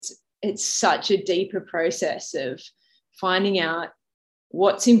it's such a deeper process of finding out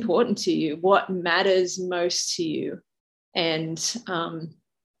what's important to you, what matters most to you, and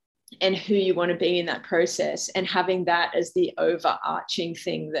who you want to be in that process, and having that as the overarching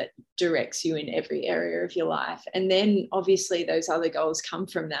thing that directs you in every area of your life. And then obviously those other goals come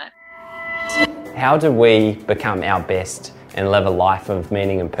from that. How do we become our best and live a life of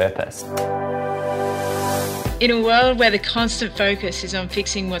meaning and purpose? In a world where the constant focus is on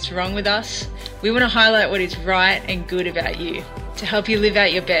fixing what's wrong with us, we want to highlight what is right and good about you to help you live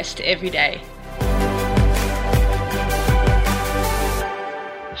out your best every day.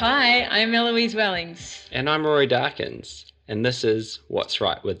 Hi, I'm Eloise Wellings. And I'm Rory Darkins, and this is What's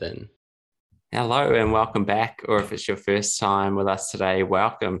Right Within. Hello and welcome back, or if it's your first time with us today,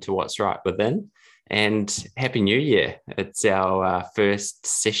 welcome to What's Right Within, and Happy New Year. It's our first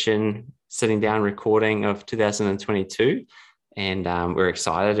session sitting down recording of 2022, and we're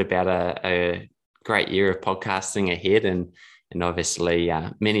excited about a great year of podcasting ahead, and obviously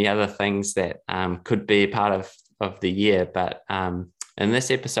many other things that could be a part of the year. But in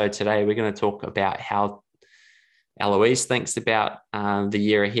this episode today, we're going to talk about how Eloise thinks about the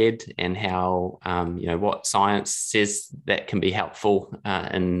year ahead, and how what science says that can be helpful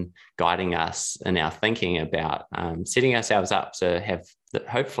in guiding us in our thinking about setting ourselves up to have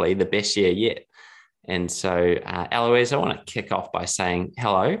hopefully the best year yet. And so, Eloise, I want to kick off by saying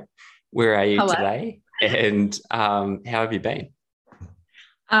hello. Where are you today? And how have you been?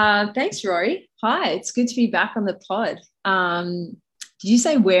 Thanks, Rory. Hi, it's good to be back on the pod. Did you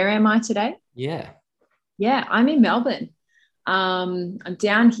say where am I today? Yeah, I'm in Melbourne. I'm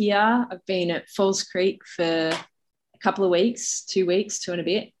down here. I've been at Falls Creek for a couple of weeks, 2 weeks, two and a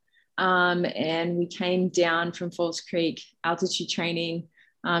bit. And we came down from Falls Creek altitude training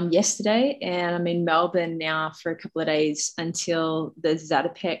yesterday, and I'm in Melbourne now for a couple of days until the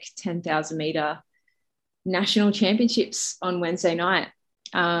Zatopek 10,000 meter national championships on Wednesday night,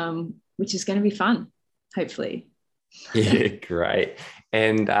 which is going to be fun, hopefully. Yeah, great.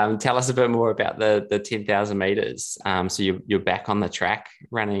 And tell us a bit more about the 10,000 meters. So you're back on the track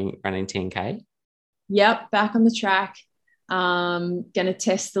running 10K? Yep, back on the track. Going to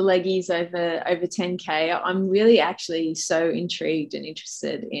test the leggies over 10K. I'm really actually so intrigued and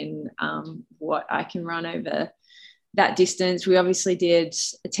interested in what I can run over that distance. We obviously did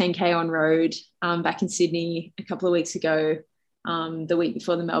a 10K on road back in Sydney a couple of weeks ago, the week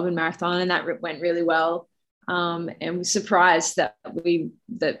before the Melbourne Marathon, and that went really well. And was surprised that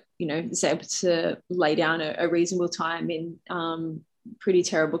was able to lay down a reasonable time in pretty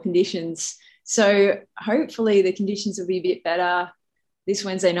terrible conditions. So hopefully the conditions will be a bit better this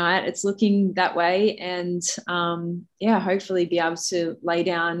Wednesday night. It's looking that way, and hopefully be able to lay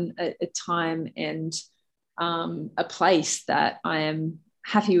down a time and a place that I am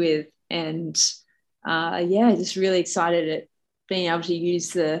happy with, and just really excited at being able to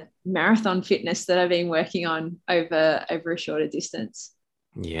use the marathon fitness that I've been working on over a shorter distance.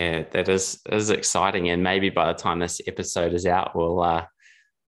 Yeah, that is exciting. And maybe by the time this episode is out, we'll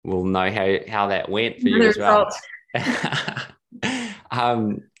know how that went for you as well.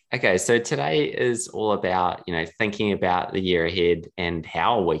 Okay, so today is all about thinking about the year ahead and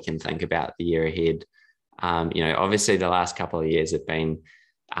how we can think about the year ahead. Obviously the last couple of years have been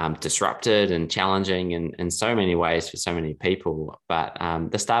disrupted and challenging in so many ways for so many people. But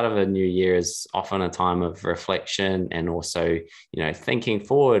the start of a new year is often a time of reflection, and also, thinking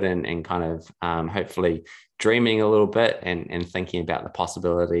forward and kind of hopefully dreaming a little bit and thinking about the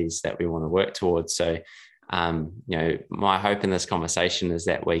possibilities that we want to work towards. So, my hope in this conversation is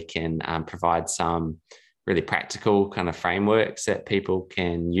that we can provide some really practical kind of frameworks that people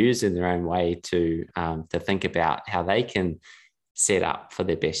can use in their own way to think about how they can set up for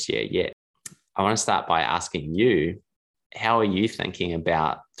their best year yet. I want to start by asking you, how are you thinking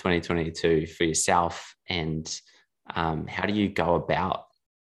about 2022 for yourself, and how do you go about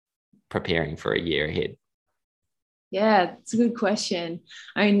preparing for a year ahead? Yeah, it's a good question.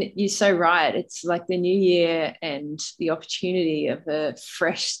 I mean, you're so right. It's like the new year and the opportunity of a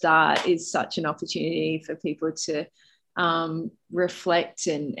fresh start is such an opportunity for people to reflect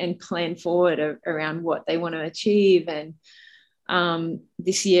and plan forward around what they want to achieve and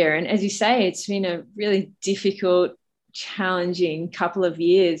this year. And as you say, it's been a really difficult, challenging couple of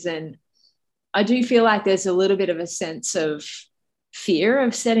years. And I do feel like there's a little bit of a sense of fear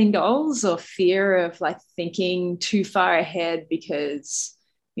of setting goals, or fear of like thinking too far ahead because,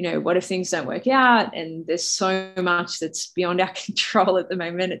 what if things don't work out? And there's so much that's beyond our control at the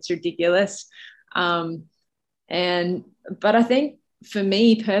moment. It's ridiculous. But I think for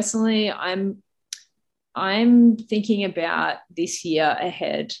me personally, I'm thinking about this year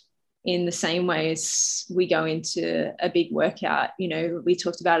ahead in the same way as we go into a big workout. You know, we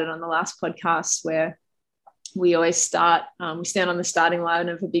talked about it on the last podcast where we always stand on the starting line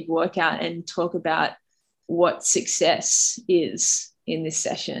of a big workout and talk about what success is in this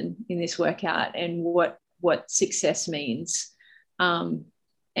session, in this workout, and what success means.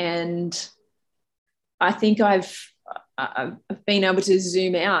 And I think I've been able to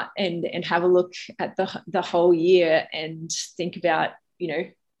zoom out and have a look at the whole year and think about, you know,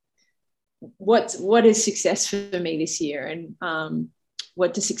 what is success for me this year, and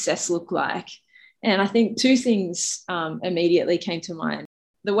what does success look like? And I think two things immediately came to mind.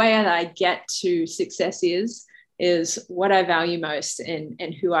 The way that I get to success is what I value most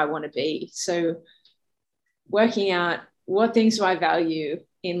and who I want to be. So working out what things do I value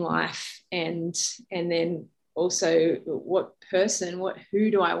in life, and then also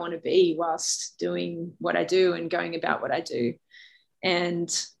who do I want to be whilst doing what I do and going about what I do. And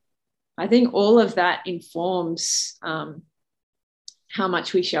I think all of that informs how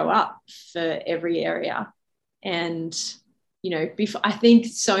much we show up for every area. And, you know, I think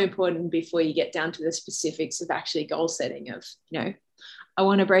it's so important before you get down to the specifics of actually goal setting of, you know, I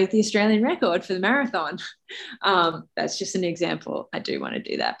want to break the Australian record for the marathon. That's just an example. I do want to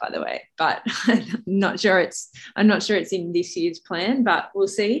do that, by the way, but I'm not sure it's in this year's plan, but we'll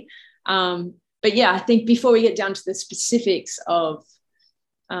see. But yeah, I think before we get down to the specifics of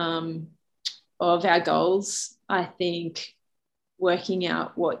our goals, I think working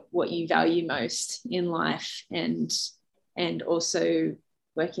out what you value most in life, and also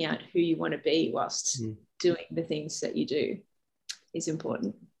working out who you want to be whilst doing the things that you do is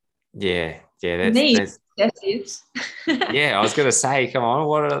important. Yeah. That's is. Yeah, I was going to say, come on,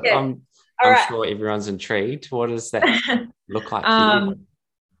 I'm right. Sure everyone's intrigued. What does that look like for you?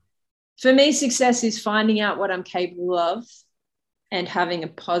 For me, success is finding out what I'm capable of and having a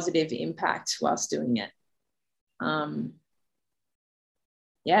positive impact whilst doing it.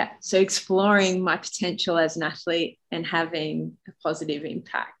 So exploring my potential as an athlete and having a positive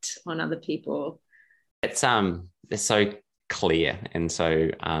impact on other people. It's so clear, and so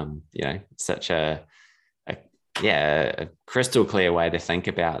you know, such a crystal clear way to think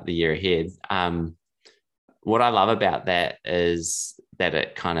about the year ahead. What I love about that is that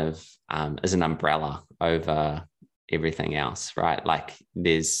it kind of is an umbrella over everything else, right? Like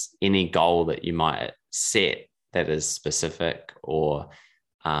there's any goal that you might set that is specific, or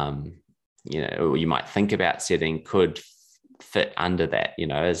you know, or you might think about setting, could fit under that, you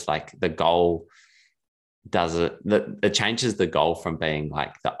know, as like the goal it changes the goal from being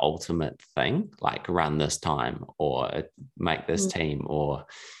like the ultimate thing, like run this time or make this team, or,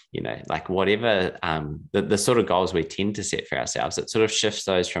 you know, like whatever the sort of goals we tend to set for ourselves. It sort of shifts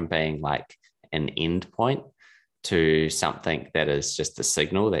those from being like an end point to something that is just a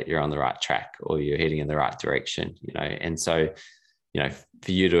signal that you're on the right track or you're heading in the right direction, you know. And so, you know,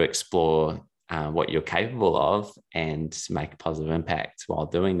 for you to explore what you're capable of and make a positive impact while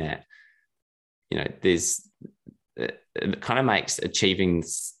doing that, you know, it kind of makes achieving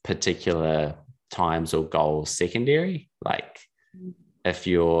particular times or goals secondary. Like if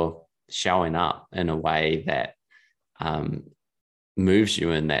you're showing up in a way that moves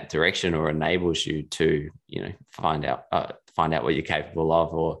you in that direction or enables you to, you know, find out what you're capable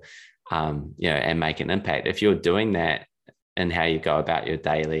of, or you know, and make an impact. If you're doing that in how you go about your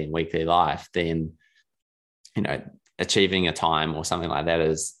daily and weekly life, then, you know, achieving a time or something like that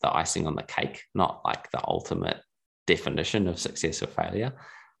is the icing on the cake, not like the ultimate definition of success or failure.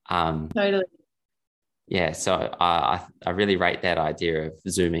 Totally. Yeah. So I really rate that idea of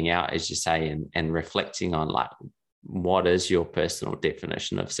zooming out, as you say, and reflecting on like, what is your personal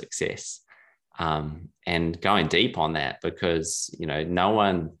definition of success? And going deep on that, because, you know, no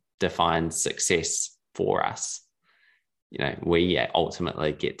one defines success for us. You know, we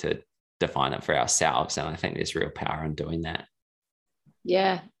ultimately get to define it for ourselves. And I think there's real power in doing that.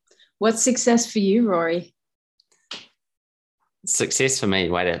 Yeah. What's success for you, Rory? Success for me,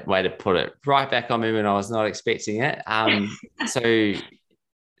 way to put it right back on me when I was not expecting it. So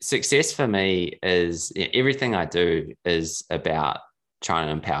success for me is everything I do is about trying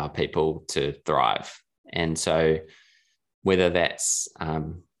to empower people to thrive. And so whether that's,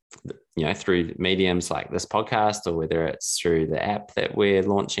 you know, through mediums like this podcast, or whether it's through the app that we're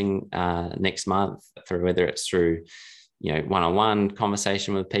launching next month, whether it's through, you know, one-on-one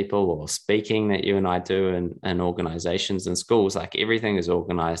conversation with people, or speaking that you and I do in organizations and schools, like everything is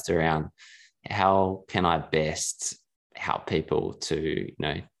organized around how can I best help people to, you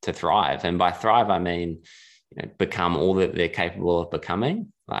know, to thrive. And by thrive, I mean, you know, become all that they're capable of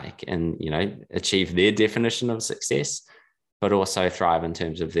becoming, like, and, you know, achieve their definition of success. but also thrive in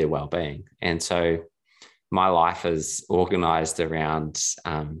terms of their well-being. And so my life is organized around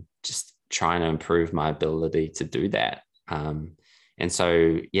just trying to improve my ability to do that. And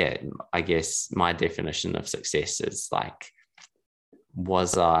so, yeah, I guess my definition of success is like,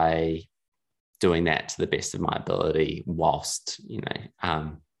 was I doing that to the best of my ability whilst,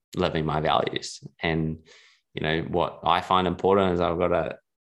 living my values? And, what I find important is I've got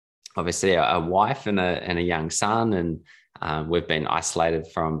obviously a wife and a young son, and we've been isolated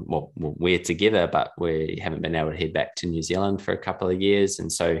from, we're together, but we haven't been able to head back to New Zealand for a couple of years.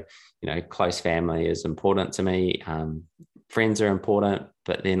 And so, close family is important to me. Friends are important,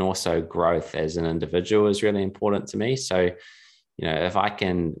 but then also growth as an individual is really important to me. So, if I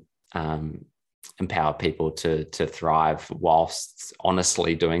can empower people to thrive whilst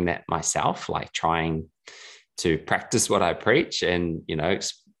honestly doing that myself, like trying to practice what I preach and,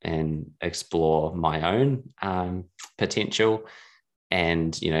 and explore my own potential,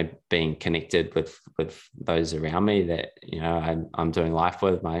 and being connected with those around me that I'm doing life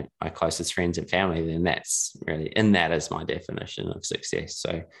with, my closest friends and family, then that's really, and that is my definition of success.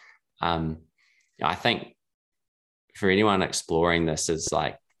 So I think for anyone exploring this is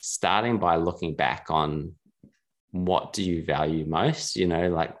like starting by looking back on what do you value most,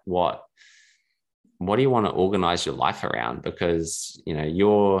 like what do you want to organize your life around? Because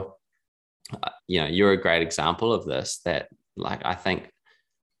you're a great example of this, that like I think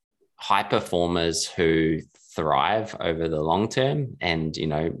high performers who thrive over the long term and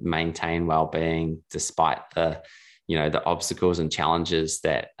maintain well-being despite the obstacles and challenges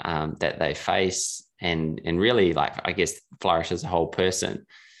that they face, and really, like, I guess, flourish as a whole person,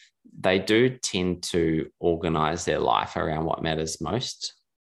 they do tend to organize their life around what matters most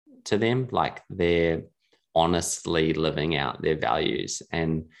to them. Like they're honestly living out their values.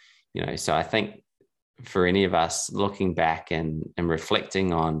 And so I think for any of us looking back and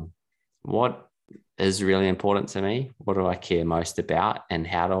reflecting on what is really important to me, what do I care most about, and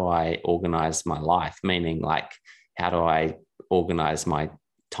how do I organize my life? Meaning, like, how do I organize my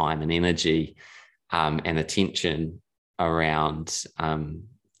time and energy and attention around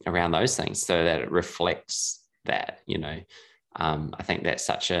those things so that it reflects that, I think that's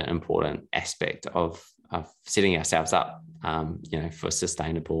such an important aspect of setting ourselves up, for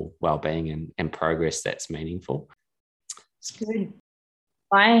sustainable well-being and progress that's meaningful. It's good.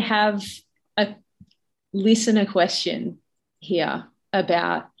 I have a listener question here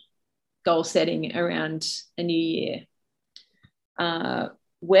about goal setting around a new year.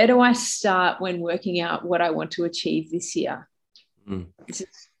 Where do I start when working out what I want to achieve this year?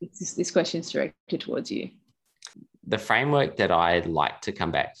 This question is directed towards you. The framework that I like to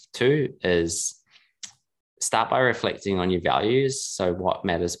come back to is start by reflecting on your values. So what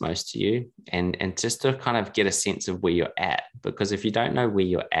matters most to you, and just to kind of get a sense of where you're at, because if you don't know where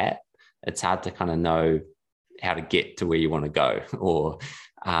you're at, it's hard to kind of know how to get to where you want to go,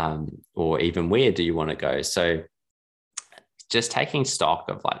 or even where do you want to go. So just taking stock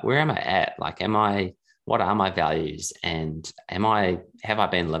of like, where am I at? Like, what are my values, and have I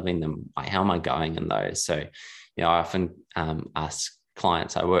been living them? Like, how am I going in those? So, I often ask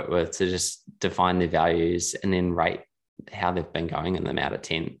clients I work with to just define their values and then rate how they've been going in them out of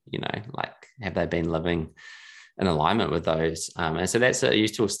 10, like, have they been living in alignment with those? And so that's a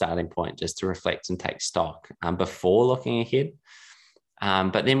useful starting point, just to reflect and take stock before looking ahead.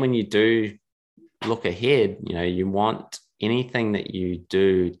 But then when you do look ahead, you want anything that you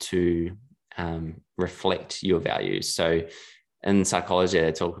do to reflect your values. So in psychology,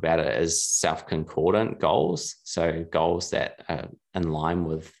 they talk about it as self-concordant goals. So goals that are in line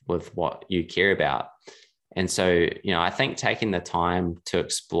with what you care about. And so, I think taking the time to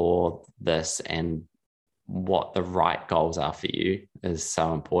explore this and what the right goals are for you is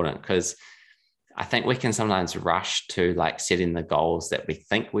so important, because I think we can sometimes rush to like setting the goals that we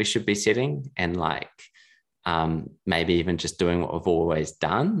think we should be setting, and like maybe even just doing what we've always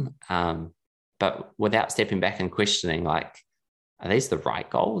done, but without stepping back and questioning, like, are these the right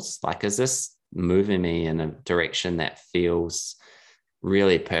goals? Like, is this moving me in a direction that feels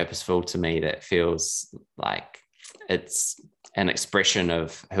really purposeful to me, that feels like it's an expression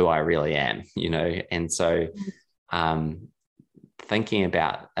of who I really am, And so thinking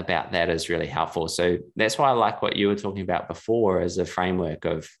about that is really helpful. So that's why I like what you were talking about before as a framework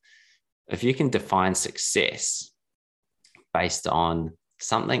of, if you can define success based on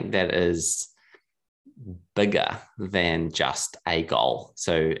something that is bigger than just a goal.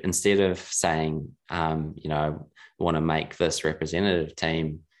 So instead of saying, I want to make this representative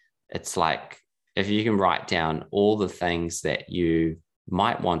team, it's like, if you can write down all the things that you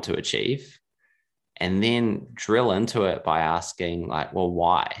might want to achieve and then drill into it by asking like, well,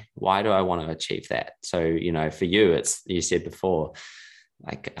 why do I want to achieve that? So, you know, for you, it's, you said before,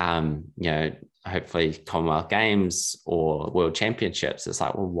 like, you know, hopefully Commonwealth Games or World Championships. It's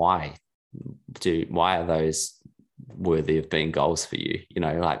like, well, why are those worthy of being goals for you? You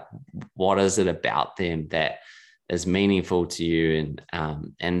know, like, what is it about them that is meaningful to you?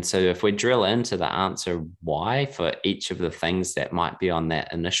 And so if we drill into the answer why for each of the things that might be on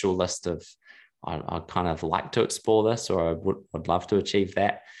that initial list of, I'd kind of like to explore this, or I would love to achieve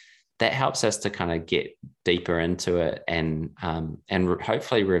that, that helps us to kind of get deeper into it and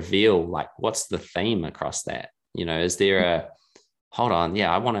hopefully reveal like, what's the theme across that? You know, is there a, hold on,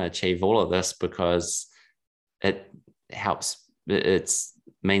 yeah, I want to achieve all of this because it helps, it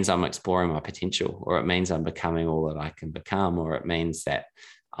means I'm exploring my potential, or it means I'm becoming all that I can become, or it means that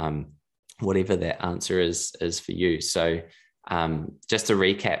whatever that answer is for you. So just to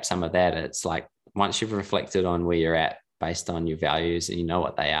recap some of that, it's like, once you've reflected on where you're at based on your values and you know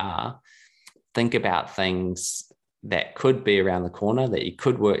what they are, think about things that could be around the corner that you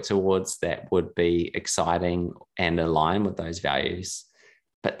could work towards that would be exciting and align with those values,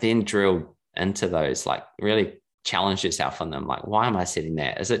 but then drill into those, like really challenge yourself on them. Like, why am I setting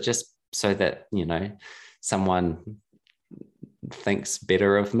that? Is it just so that, you know, someone thinks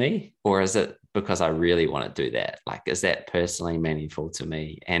better of me, or is it because I really want to do that? Like, is that personally meaningful to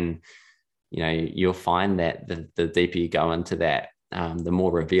me? And, you know, you'll find that the deeper you go into that, the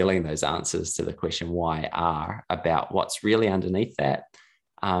more revealing those answers to the question why are about what's really underneath that.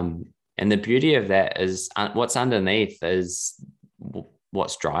 And the beauty of that is what's underneath is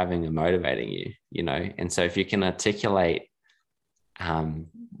what's driving and motivating you, you know. And so if you can articulate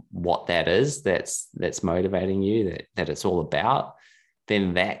what that is, that's motivating you, that it's all about,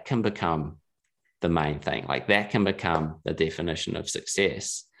 then that can become the main thing. Like, that can become the definition of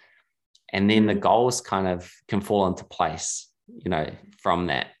success. And then the goals kind of can fall into place, you know, from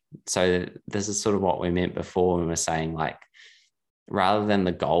that. So this is sort of what we meant before when we were saying, like, rather than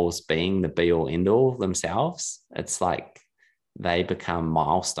the goals being the be all end all themselves, it's like they become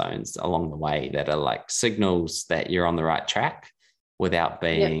milestones along the way that are like signals that you're on the right track without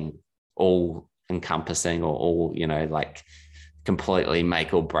being all encompassing or all, you know, like completely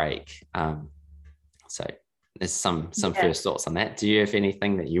make or break. So there's some first thoughts on that. Do you have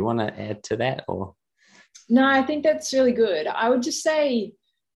anything that you want to add to that? Or no, I think that's really good. I would just say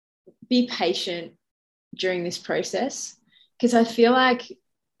be patient during this process, because I feel like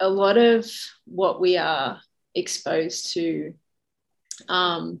a lot of what we are exposed to,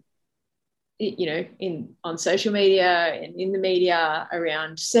 you know, on social media and in the media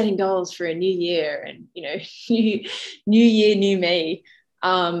around setting goals for a new year and, you know, new year, new me,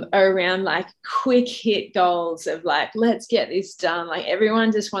 are around like quick hit goals of like, let's get this done. Like,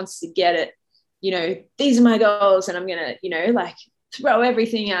 everyone just wants to get it, you know, these are my goals and I'm going to, you know, like throw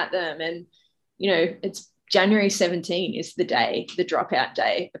everything at them. And, you know, it's January 17 is the dropout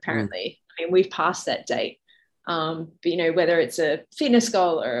day, apparently. I mean, we've passed that date. But, you know, whether it's a fitness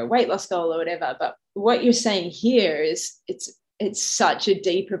goal or a weight loss goal or whatever, but what you're saying here is it's such a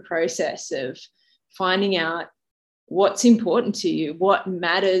deeper process of finding out what's important to you, what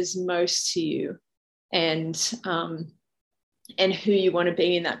matters most to you, and who you want to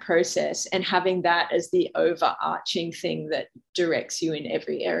be in that process, and having that as the overarching thing that directs you in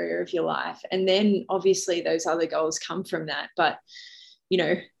every area of your life. And then obviously those other goals come from that. But, you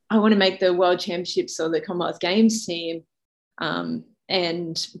know, I want to make the World Championships or the Commonwealth Games team. But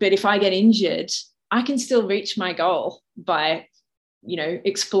if I get injured, I can still reach my goal by, you know,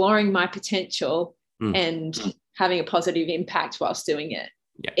 exploring my potential and having a positive impact whilst doing it.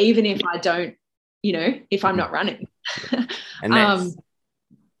 Yeah. Even if I don't, you know, if I'm not running. And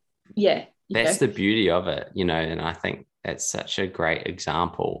that's the beauty of it, you know, and I think that's such a great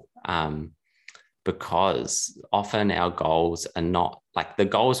example. Because often our goals are not like the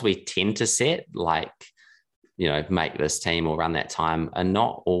goals we tend to set, like, you know, make this team or run that time, are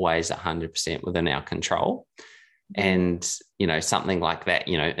not always 100% within our control. And, you know, something like that,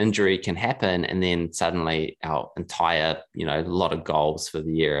 you know, injury can happen and then suddenly our entire, you know, lot of goals for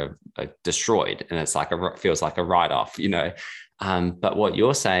the year are destroyed. And it's like feels like a write-off, you know. But what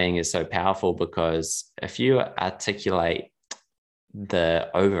you're saying is so powerful, because if you articulate the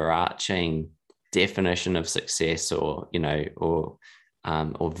overarching definition of success, or, you know, or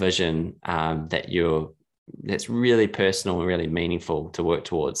vision that's really personal and really meaningful to work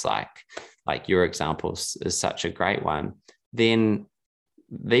towards, like your example is such a great one, then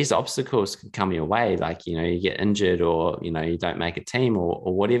these obstacles can come your way. Like, you know, you get injured, or, you know, you don't make a team,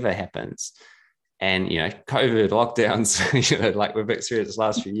 or whatever happens. and, COVID lockdowns, like we've experienced the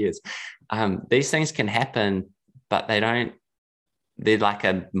last few years, these things can happen, but they're like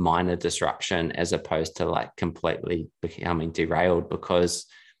a minor disruption as opposed to like completely becoming derailed, because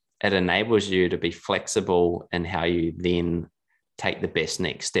it enables you to be flexible in how you then take the best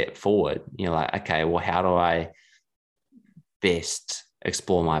next step forward. You're like, okay, well, how do I best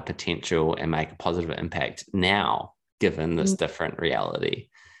explore my potential and make a positive impact now, given this different reality?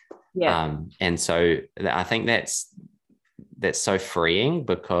 Yeah. And so I think that's so freeing,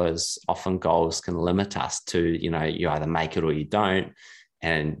 because often goals can limit us to, you either make it or you don't.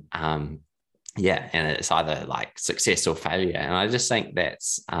 And and it's either like success or failure. And I just think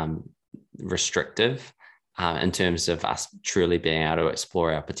that's restrictive in terms of us truly being able to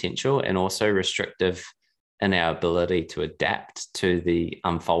explore our potential, and also restrictive in our ability to adapt to the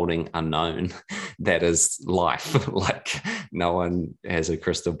unfolding unknown that is life. Like, no one has a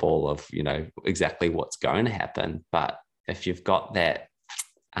crystal ball of, exactly what's going to happen. But if you've got that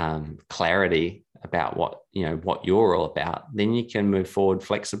clarity about what you're all about, then you can move forward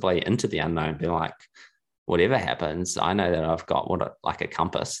flexibly into the unknown, be like, whatever happens, I know that I've got like a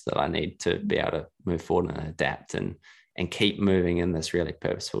compass that I need to be able to move forward and adapt and keep moving in this really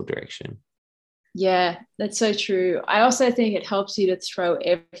purposeful direction. Yeah, that's so true. I also think it helps you to throw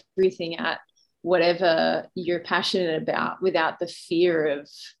everything at whatever you're passionate about without the fear of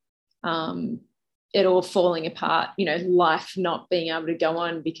it all falling apart, life not being able to go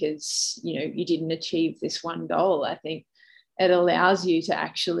on because, you didn't achieve this one goal. I think it allows you to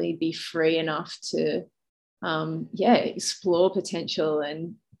actually be free enough to, explore potential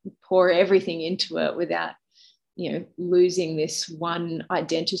and pour everything into it without, losing this one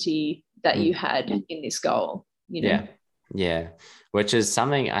identity that you had in this goal, Yeah. Which is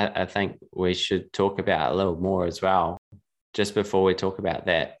something I think we should talk about a little more as well. Just before we talk about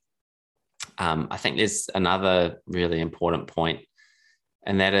that, I think there's another really important point,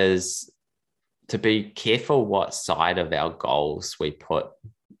 and that is to be careful what side of our goals we put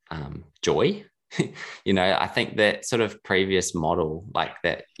joy. I think that sort of previous model like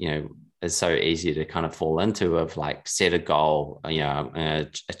that, is so easy to kind of fall into, of like, set a goal, I'm going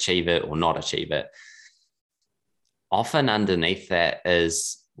to achieve it or not achieve it. Often underneath that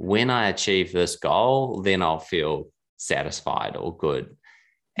is, when I achieve this goal, then I'll feel satisfied or good.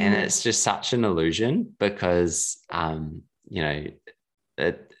 And it's just such an illusion, because, often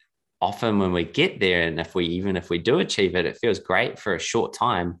when we get there, and if we do achieve it, it feels great for a short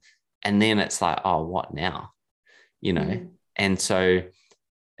time. And then it's like, oh, what now? And so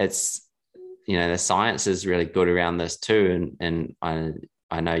it's, the science is really good around this too. And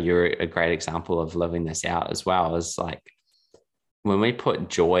I know you're a great example of living this out as well. Is like, when we put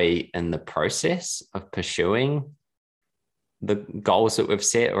joy in the process of pursuing the goals that we've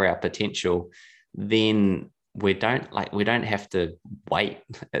set or our potential, then we don't have to wait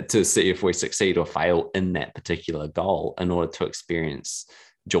to see if we succeed or fail in that particular goal in order to experience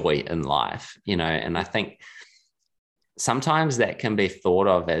joy in life, and I think sometimes that can be thought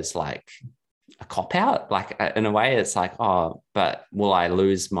of as like a cop-out, like in a way it's like, oh, but will I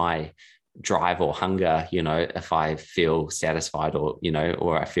lose my drive or hunger, if I feel satisfied or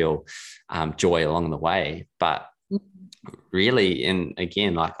I feel joy along the way? But really, and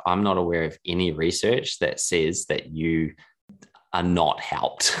again, like, I'm not aware of any research that says that you are not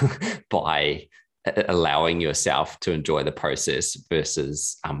helped by allowing yourself to enjoy the process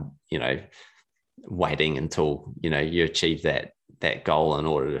versus waiting until you achieve that goal in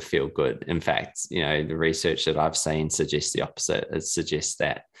order to feel good. In fact, the research that I've seen suggests the opposite. It suggests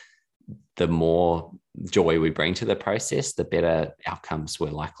that the more joy we bring to the process, the better outcomes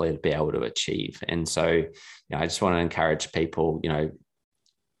we're likely to be able to achieve. And so, I just want to encourage people,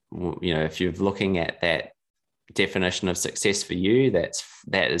 if you're looking at that definition of success for you,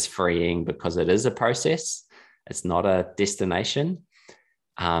 that is freeing, because it is a process. It's not a destination.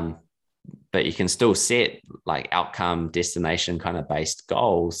 But you can still set like outcome, destination kind of based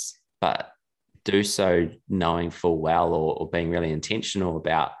goals, but do so knowing full well, or being really intentional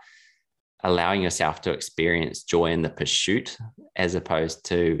about allowing yourself to experience joy in the pursuit, as opposed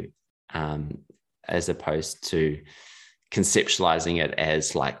to conceptualizing it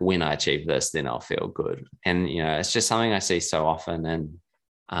as like, when I achieve this, then I'll feel good. And, it's just something I see so often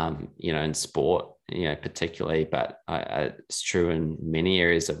in sport, particularly, but it's true in many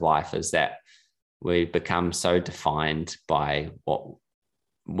areas of life, is that we become so defined by what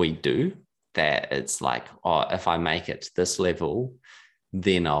we do that it's like, oh, if I make it to this level,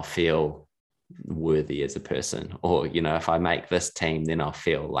 then I'll feel worthy as a person, or if I make this team, then I'll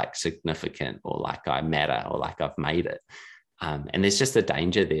feel like significant, or like I matter, or like I've made it. And there's just a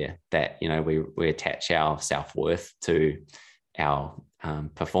danger there that, you know, we attach our self-worth to our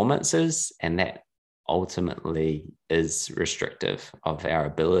performances, and that ultimately is restrictive of our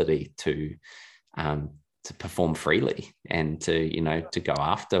ability to perform freely and to, you know, to go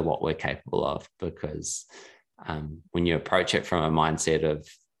after what we're capable of. Because when you approach it from a mindset of,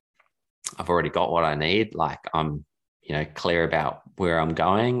 I've already got what I need, like I'm, you know, clear about where I'm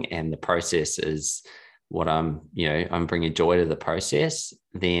going, and the process is what I'm bringing joy to the process,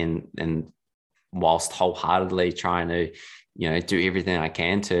 then, and whilst wholeheartedly trying to, you know, do everything I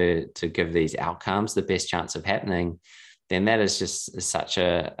can to give these outcomes the best chance of happening, then that is just such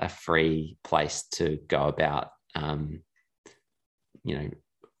a free place to go about, you know,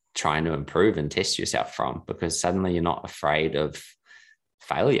 trying to improve and test yourself from, because suddenly you're not afraid of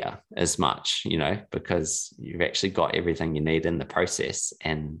failure as much, you know, because you've actually got everything you need in the process,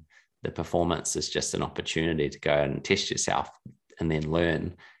 and the performance is just an opportunity to go and test yourself and then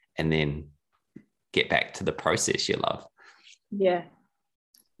learn and then get back to the process you love. Yeah,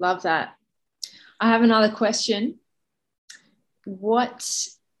 love that. I have another question. What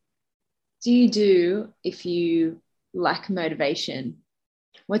do you do if you lack motivation?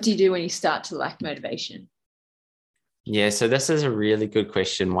 What do you do when you start to lack motivation? Yeah, so this is a really good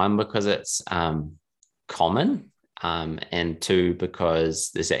question. One, because it's common, and two,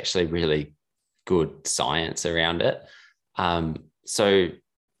 because there's actually really good science around it. So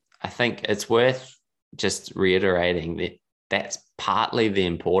I think it's worth just reiterating that that's partly the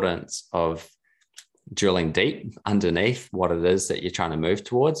importance of drilling deep underneath what it is that you're trying to move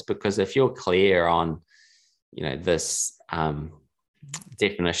towards. Because if you're clear on, you know, this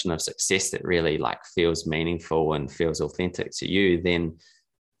definition of success that really like feels meaningful and feels authentic to you, then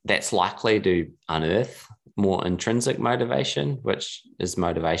that's likely to unearth more intrinsic motivation, which is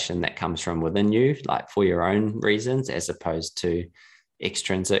motivation that comes from within you, like for your own reasons, as opposed to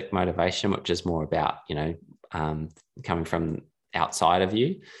extrinsic motivation, which is more about, you know, coming from outside of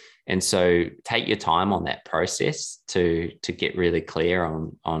you. And so take your time on that process to get really clear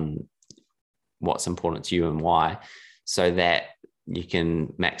on what's important to you and why, so that you can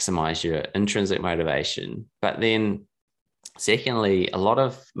maximize your intrinsic motivation. But then secondly, a lot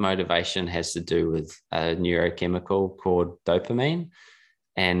of motivation has to do with a neurochemical called dopamine.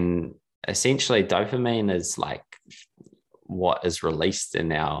 And essentially dopamine is like what is released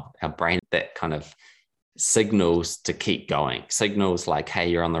in our brain that kind of signals to keep going, signals like, hey,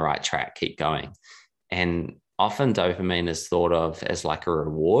 you're on the right track, keep going. And often dopamine is thought of as like a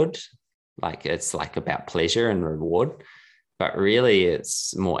reward, like it's like about pleasure and reward. But really,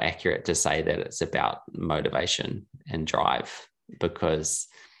 it's more accurate to say that it's about motivation and drive, because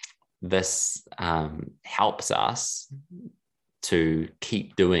this helps us to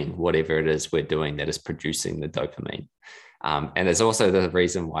keep doing whatever it is we're doing that is producing the dopamine. And it's also the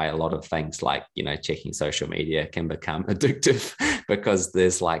reason why a lot of things like, you know, checking social media can become addictive, because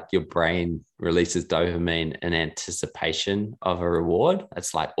there's like your brain releases dopamine in anticipation of a reward.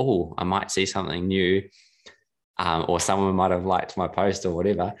 It's like, oh, I might see something new. Or someone might have liked my post or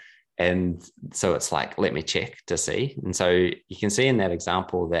whatever. And so it's like, let me check to see. And so you can see in that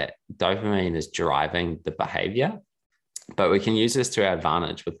example that dopamine is driving the behavior, but we can use this to our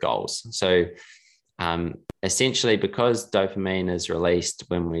advantage with goals. So essentially, because dopamine is released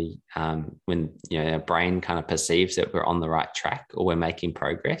when you know, our brain kind of perceives that we're on the right track or we're making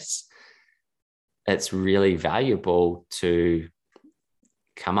progress, it's really valuable to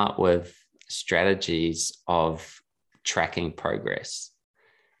come up with strategies of tracking progress.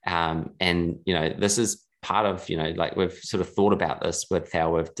 And, you know, this is part of, you know, like we've sort of thought about this with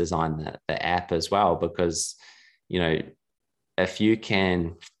how we've designed the app as well, because, you know, if you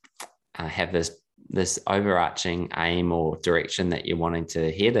can have this overarching aim or direction that you're wanting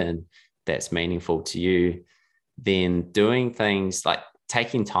to head in that's meaningful to you, then doing things like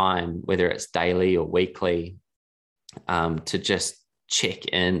taking time, whether it's daily or weekly, to just check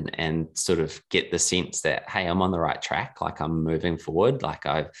in and sort of get the sense that, hey, I'm on the right track, like I'm moving forward, like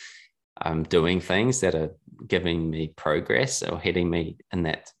I'm doing things that are giving me progress or heading me in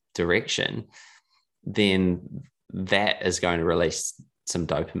that direction, then that is going to release some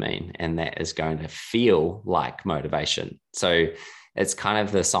dopamine, and that is going to feel like motivation. So it's kind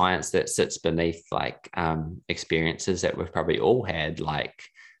of the science that sits beneath like experiences that we've probably all had, like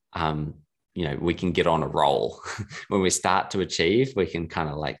you know, we can get on a roll. When we start to achieve, we can kind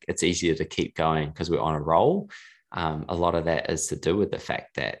of like, it's easier to keep going because we're on a roll. A lot of that is to do with the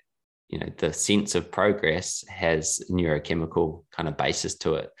fact that, you know, the sense of progress has neurochemical kind of basis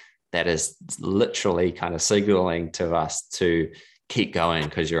to it that is literally kind of signaling to us to keep going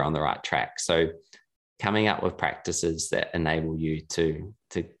because you're on the right track. So coming up with practices that enable you to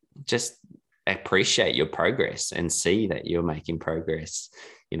just appreciate your progress and see that you're making progress,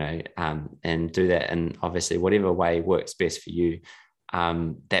 and do that. And obviously whatever way works best for you,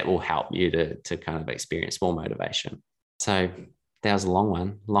 that will help you to kind of experience more motivation. So that was a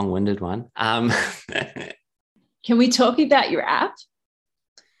long-winded one. Can we talk about your app?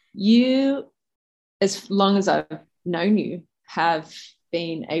 You, as long as I've known you, have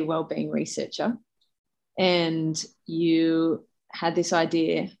been a wellbeing researcher, and you had this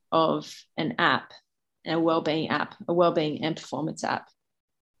idea of an app, a wellbeing and performance app.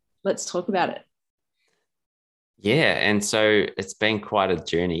 Let's talk about it. Yeah, and so it's been quite a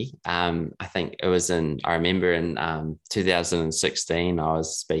journey. I think I remember in 2016, I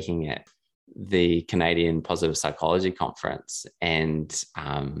was speaking at the Canadian Positive Psychology Conference, and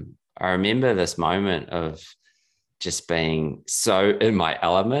I remember this moment of just being so in my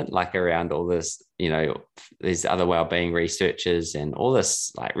element, like around all this, these other wellbeing researchers and all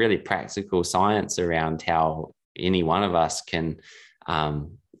this like really practical science around how any one of us can,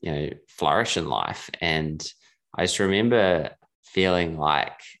 flourish in life. And I just remember feeling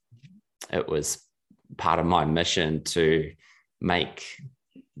like it was part of my mission to make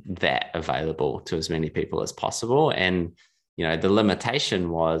that available to as many people as possible. And, the limitation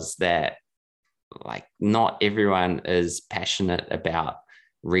was that like not everyone is passionate about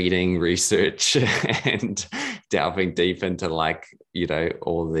reading research and delving deep into like,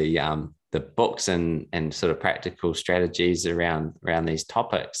 all the books and sort of practical strategies around these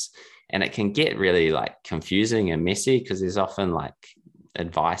topics. And it can get really like confusing and messy because there's often like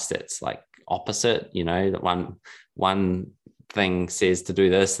advice that's like opposite, that one thing says to do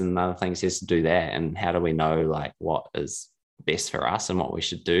this and another thing says to do that. And how do we know like what is best for us and what we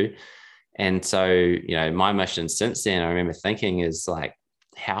should do? And so, my mission since then, I remember thinking is like,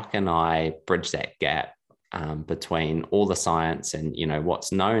 how can I bridge that gap between all the science and,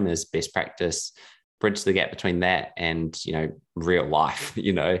 what's known as best practice, bridge the gap between that and, real life,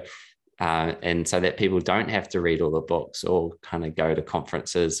 and so that people don't have to read all the books or kind of go to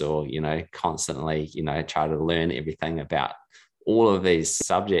conferences or, constantly, try to learn everything about all of these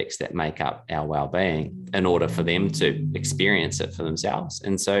subjects that make up our well-being in order for them to experience it for themselves.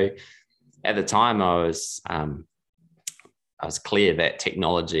 And so at the time I was clear that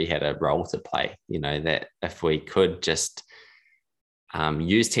technology had a role to play, that if we could just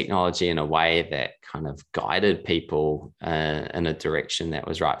use technology in a way that kind of guided people in a direction that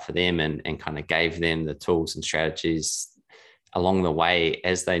was right for them and kind of gave them the tools and strategies along the way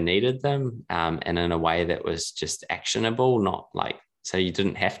as they needed them, and in a way that was just actionable, not like, so you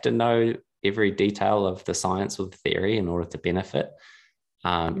didn't have to know every detail of the science or the theory in order to benefit.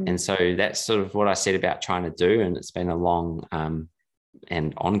 And so that's sort of what I set about trying to do. And it's been a long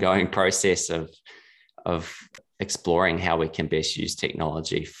and ongoing process of exploring how we can best use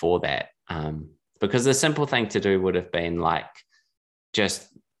technology for that. Because the simple thing to do would have been like, just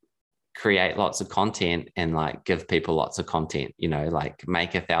create lots of content and like give people lots of content, like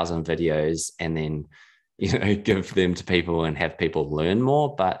make 1,000 videos and then, give them to people and have people learn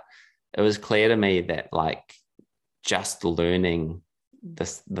more. But it was clear to me that like just learning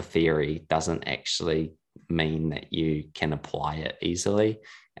the theory doesn't actually mean that you can apply it easily.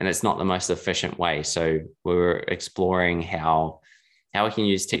 And it's not the most efficient way. So we were exploring how we can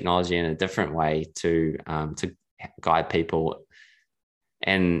use technology in a different way to guide people.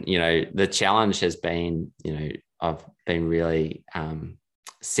 And, the challenge has been, I've been really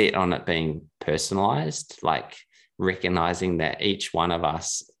set on it being personalized, like recognizing that each one of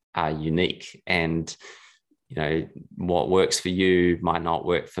us are unique and, what works for you might not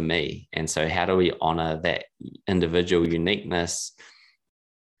work for me. And so how do we honor that individual uniqueness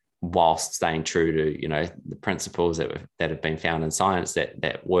whilst staying true to, the principles that have been found in science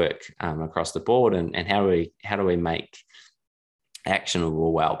that work across the board? And how do we make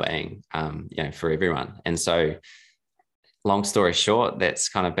actionable well-being, for everyone? And so long story short, that's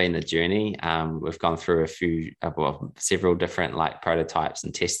kind of been the journey. We've gone through several different like prototypes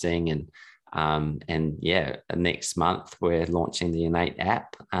and testing and next month we're launching the Innate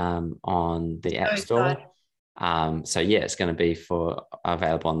app on the App Store. It's going to be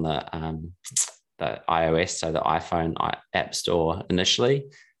available on the iOS, so the iPhone App Store initially,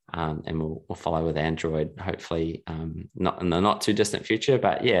 and we'll follow with Android, hopefully not in the not too distant future.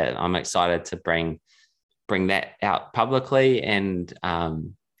 But yeah, I'm excited to bring that out publicly and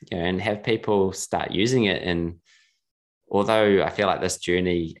and have people start using it. And although I feel like this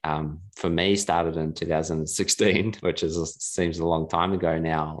journey for me started in 2016, which seems a long time ago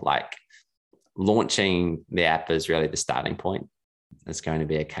now, like launching the app is really the starting point. It's going to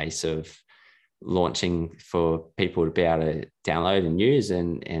be a case of launching for people to be able to download and use,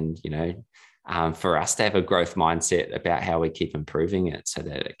 and for us to have a growth mindset about how we keep improving it so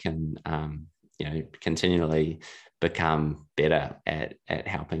that it can continually become better at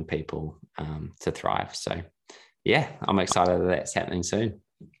helping people to thrive. So yeah, I'm excited that that's happening soon.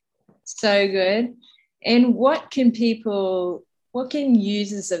 So good. And what can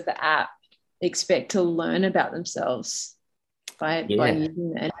users of the app expect to learn about themselves by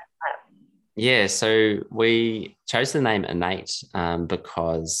using the app? Yeah, so we chose the name Innate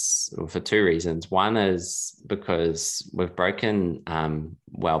because for two reasons. One is because we've broken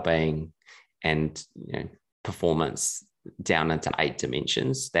well-being and performance down into 8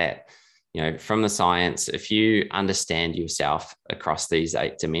 dimensions that, from the science, if you understand yourself across these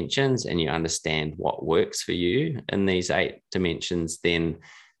 8 dimensions and you understand what works for you in these 8 dimensions, then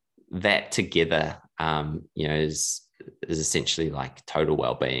that together, is essentially like total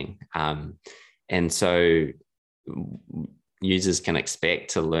well-being. And so users can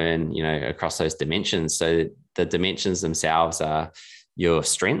expect to learn, across those dimensions. So the dimensions themselves are your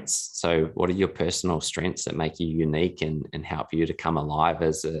strengths. So what are your personal strengths that make you unique and help you to come alive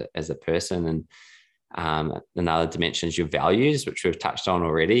as a person? And another dimension is your values, which we've touched on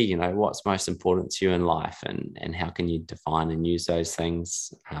already. What's most important to you in life, and how can you define and use those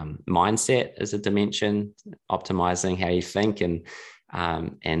things? Mindset is a dimension, optimizing how you think and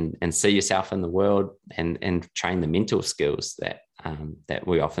see yourself in the world, and train the mental skills that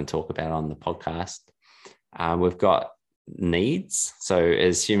we often talk about on the podcast. We've got needs. So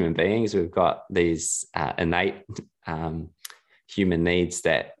as human beings, we've got these innate human needs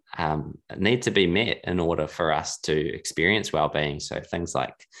that need to be met in order for us to experience well-being. So things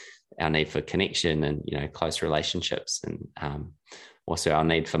like our need for connection and close relationships, and also our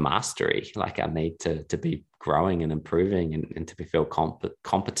need for mastery, like our need to be growing and improving and to feel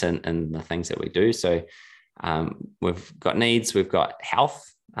competent in the things that we do. So we've got needs, we've got health,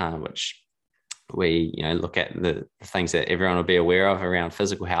 which we look at the things that everyone will be aware of around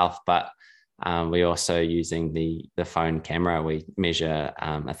physical health, but we're also using the phone camera. We measure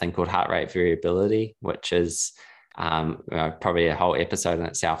a thing called heart rate variability, which is probably a whole episode in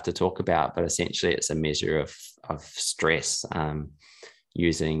itself to talk about, but essentially it's a measure of stress,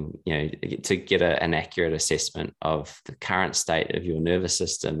 using to get an accurate assessment of the current state of your nervous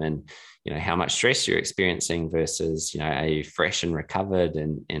system and how much stress you're experiencing versus are you fresh and recovered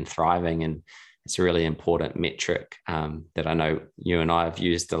and thriving. And it's a really important metric that I know you and I have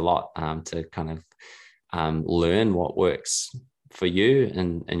used a lot to kind of learn what works for you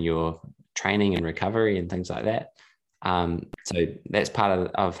and your training and recovery and things like that. So that's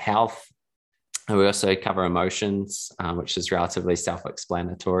part of health. And we also cover emotions, which is relatively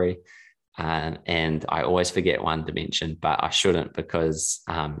self-explanatory. And I always forget one dimension, but I shouldn't, because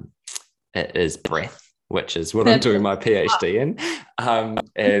it is breath, which is what I'm doing my PhD in.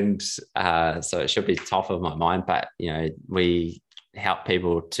 So it should be top of my mind, but, we help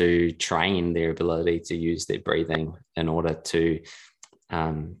people to train their ability to use their breathing in order to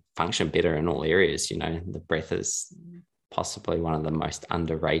function better in all areas. The breath is possibly one of the most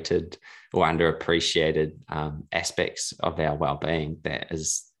underrated or underappreciated aspects of our well-being. That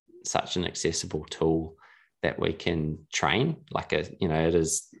is such an accessible tool that we can train. It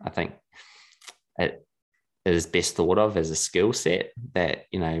is, I think, it is best thought of as a skill set that,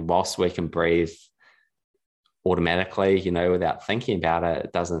 whilst we can breathe automatically, without thinking about it,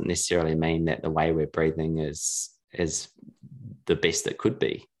 it doesn't necessarily mean that the way we're breathing is the best it could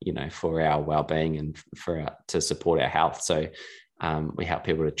be, for our well-being and to support our health. So we help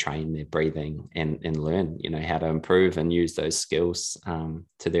people to train their breathing and learn, how to improve and use those skills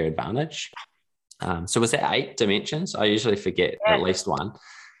to their advantage. So was that 8 dimensions? I usually forget at least one.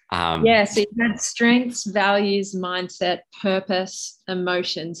 So you had strengths, values, mindset, purpose,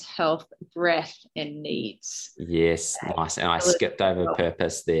 emotions, health, breath, and needs. Yes, nice. And I skipped over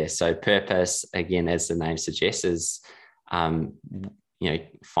purpose there. So purpose, again, as the name suggests, is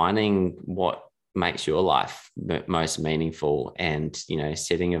finding what makes your life most meaningful, and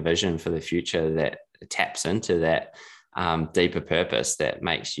setting a vision for the future that taps into that deeper purpose that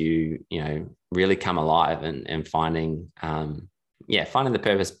makes you really come alive, and finding the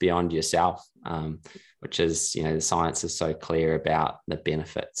purpose beyond yourself, which is, the science is so clear about the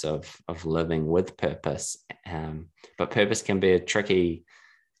benefits of living with purpose. But purpose can be a tricky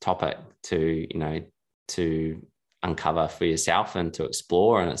topic to uncover for yourself and to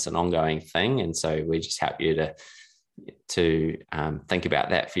explore, and it's an ongoing thing. And so we just help you to think about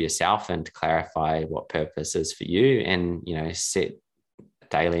that for yourself and to clarify what purpose is for you, and set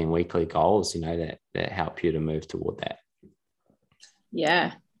daily and weekly goals that help you to move toward that.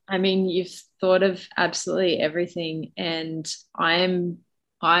 Yeah, I mean, you've thought of absolutely everything, and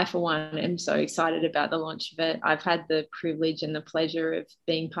I for one am so excited about the launch of it. I've had the privilege and the pleasure of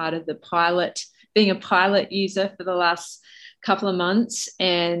being part of being a pilot user for the last couple of months,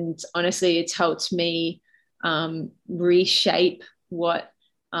 and honestly, it's helped me reshape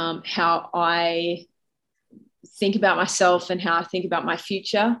how I think about myself and how I think about my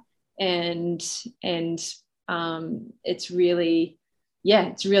future, and it's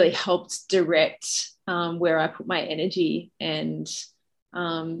really helped direct where I put my energy. And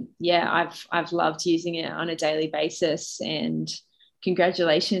I've loved using it on a daily basis. And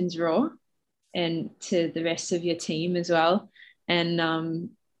congratulations, Raw, and to the rest of your team as well. And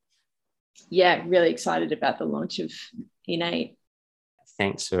really excited about the launch of Innate.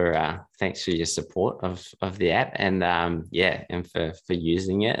 Thanks for your support of the app, and and for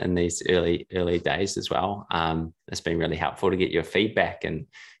using it in these early days as well. It's been really helpful to get your feedback and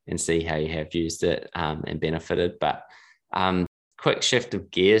see how you have used it and benefited. But quick shift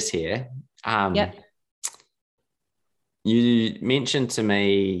of gears here. You mentioned to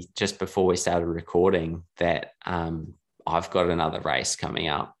me just before we started recording that I've got another race coming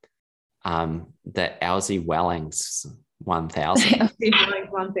up, the Aussie Wellings 1000.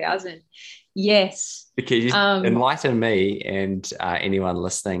 1000. Yes. Can you enlighten me and anyone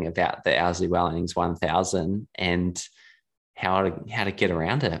listening about the Aussie Wellings 1000 and how to get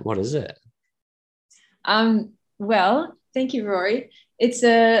around it? What is it? Well, thank you, Rory. It's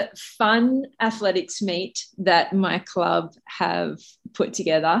a fun athletics meet that my club have put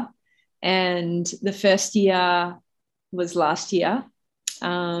together. And the first year was last year.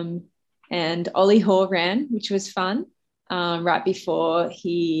 And Ollie Hoare ran, which was fun, right before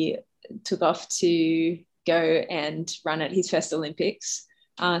he took off to go and run at his first Olympics.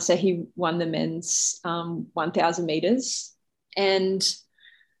 So he won the men's 1,000 meters. And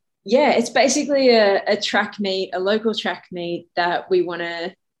it's basically a track meet, a local track meet that we want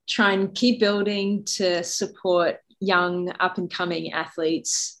to try and keep building to support young up and coming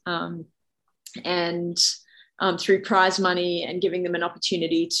athletes, and through prize money and giving them an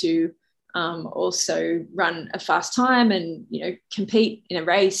opportunity to also run a fast time and, compete in a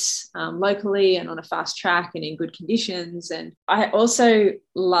race locally and on a fast track and in good conditions. And I also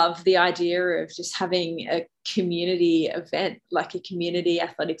love the idea of just having a community event, like a community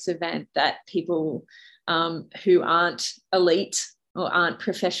athletics event that people who aren't elite or aren't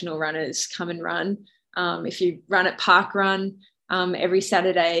professional runners come and run. If you run at Park Run, every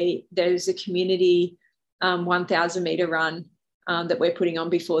Saturday, there's a community 1,000 meter run that we're putting on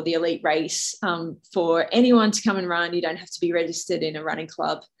before the elite race for anyone to come and run. You don't have to be registered in a running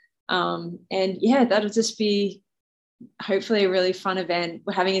club. That'll just be hopefully a really fun event.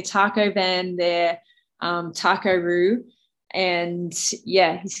 We're having a taco van there, Taco Roo, and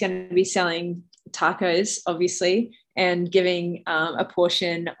he's going to be selling tacos, obviously, and giving a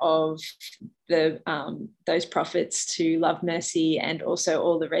portion of those profits to Love Mercy, and also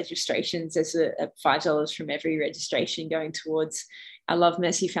all the registrations. There's a $5 from every registration going towards our Love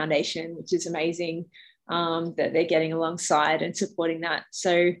Mercy Foundation, which is amazing that they're getting alongside and supporting that.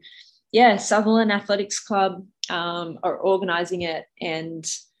 So Sutherland Athletics Club are organising it, and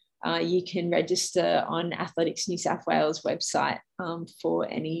you can register on Athletics New South Wales website for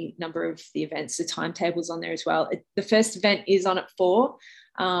any number of the events. The timetable's on there as well. The first event is on at 4,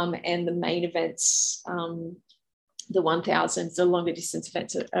 and the main events, the 1000s, the longer distance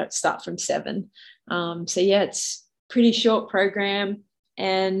events start from 7. It's pretty short program,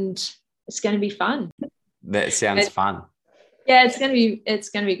 and it's going to be fun. That sounds fun. Yeah, it's going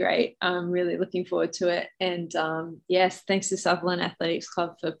to be great. I'm really looking forward to it. And thanks to Sutherland Athletics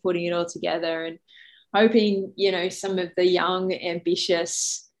Club for putting it all together, and hoping, some of the young,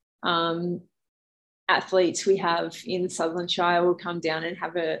 ambitious athletes we have in the Sutherland Shire will come down and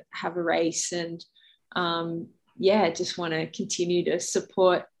have a race. And just want to continue to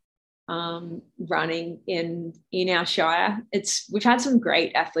support running in our Shire. We've had some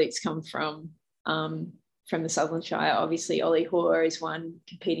great athletes come from the Sutherland Shire. Obviously, Ollie Hoare is one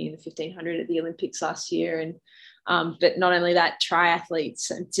competing in the 1500 at the Olympics last year. And but not only that,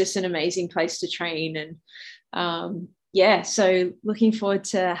 triathletes, just an amazing place to train. And so looking forward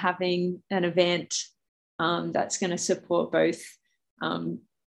to having an event that's going to support both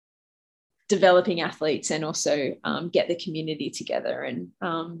developing athletes and also get the community together and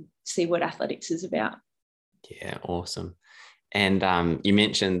see what athletics is about. Yeah, awesome. And you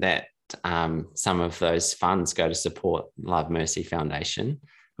mentioned that some of those funds go to support Love Mercy Foundation,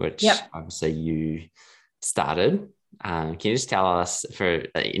 which obviously you started. Can you just tell us, for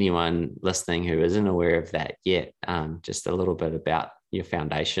anyone listening who isn't aware of that yet, just a little bit about your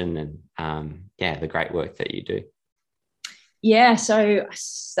foundation and the great work that you do. Yeah, so I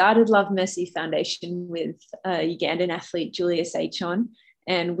started Love Mercy Foundation with a Ugandan athlete, Julius Achon,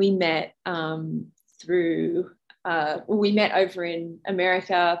 and we met we met over in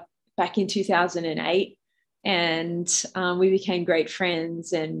America back in 2008, and we became great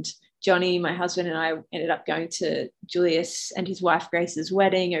friends. And Johnny, my husband, and I ended up going to Julius and his wife Grace's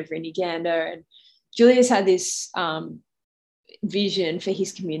wedding over in Uganda. And Julius had this vision for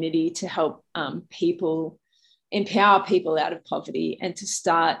his community to help empower people out of poverty, and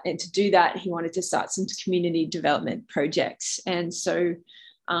to do that, he wanted to start some community development projects. And so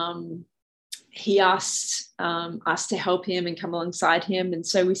he asked us to help him and come alongside him. And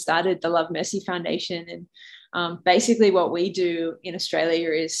so we started the Love Mercy Foundation. And basically what we do in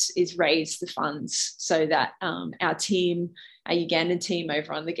Australia is raise the funds so that our Ugandan team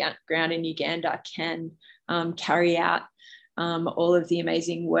over on the ground in Uganda can carry out all of the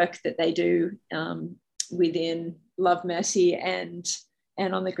amazing work that they do within Love Mercy and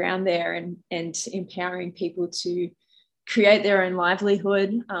on the ground there, and empowering people to create their own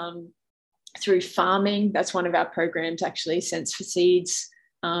livelihood through farming. That's one of our programs, actually, Sense for Seeds.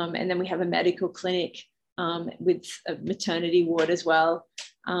 And then we have a medical clinic with a maternity ward as well.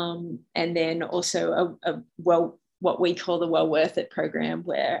 And then also what we call the Well Worth It program,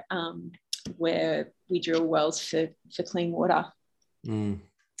 where we drill wells for clean water.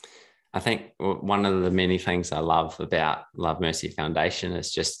 I think one of the many things I love about Love Mercy Foundation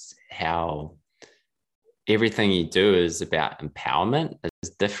is just how everything you do is about empowerment. It's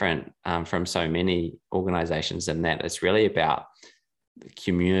different from so many organizations in that it's really about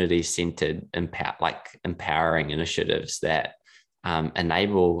community-centered empowering initiatives that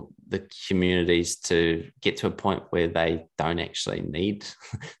enable the communities to get to a point where they don't actually need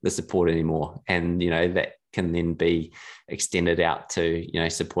the support anymore. And, that can then be extended out to,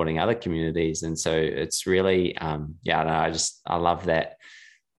 supporting other communities. And so it's really, I love that.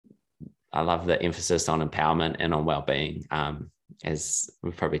 I love the emphasis on empowerment and on well-being, as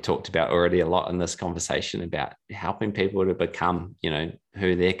we've probably talked about already a lot in this conversation about helping people to become,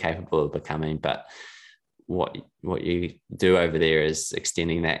 who they're capable of becoming. But what you do over there is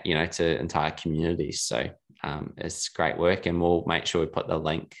extending that, to entire communities. So it's great work, and we'll make sure we put the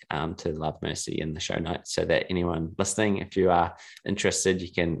link to Love Mercy in the show notes so that anyone listening, if you are interested,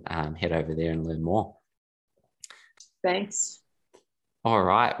 you can head over there and learn more. Thanks. All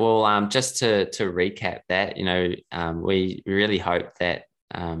right. Well, just to recap that, we really hope that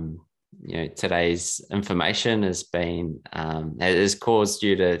today's information has caused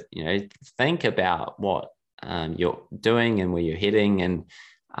you to think about what you're doing and where you're heading, and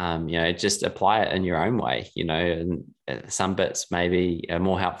just apply it in your own way. And some bits maybe are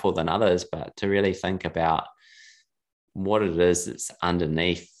more helpful than others, but to really think about what it is that's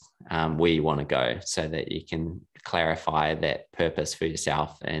underneath where you want to go, so that you can clarify that purpose for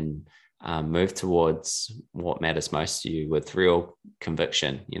yourself and move towards what matters most to you with real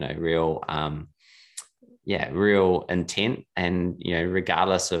conviction, real intent. And,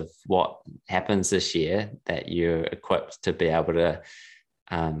 regardless of what happens this year, that you're equipped to be able to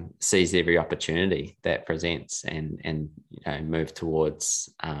seize every opportunity that presents and move towards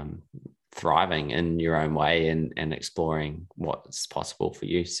thriving in your own way and exploring what's possible for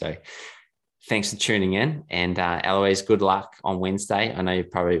you. So thanks for tuning in, and Eloise, good luck on Wednesday. I know you've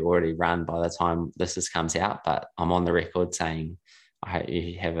probably already run by the time this comes out, but I'm on the record saying I hope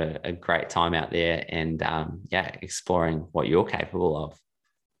you have a great time out there and exploring what you're capable of.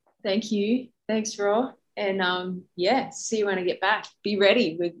 Thank you. Thanks, Raw. And see you when I get back. Be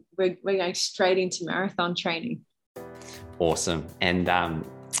ready. We're going straight into marathon training. Awesome. And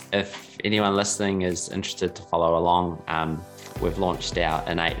if anyone listening is interested to follow along, we've launched our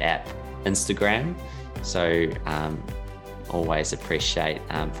Innate app Instagram. So always appreciate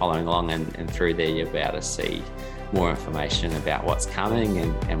following along, and through there you'll be able to see more information about what's coming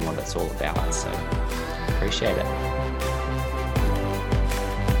and what it's all about. So appreciate it.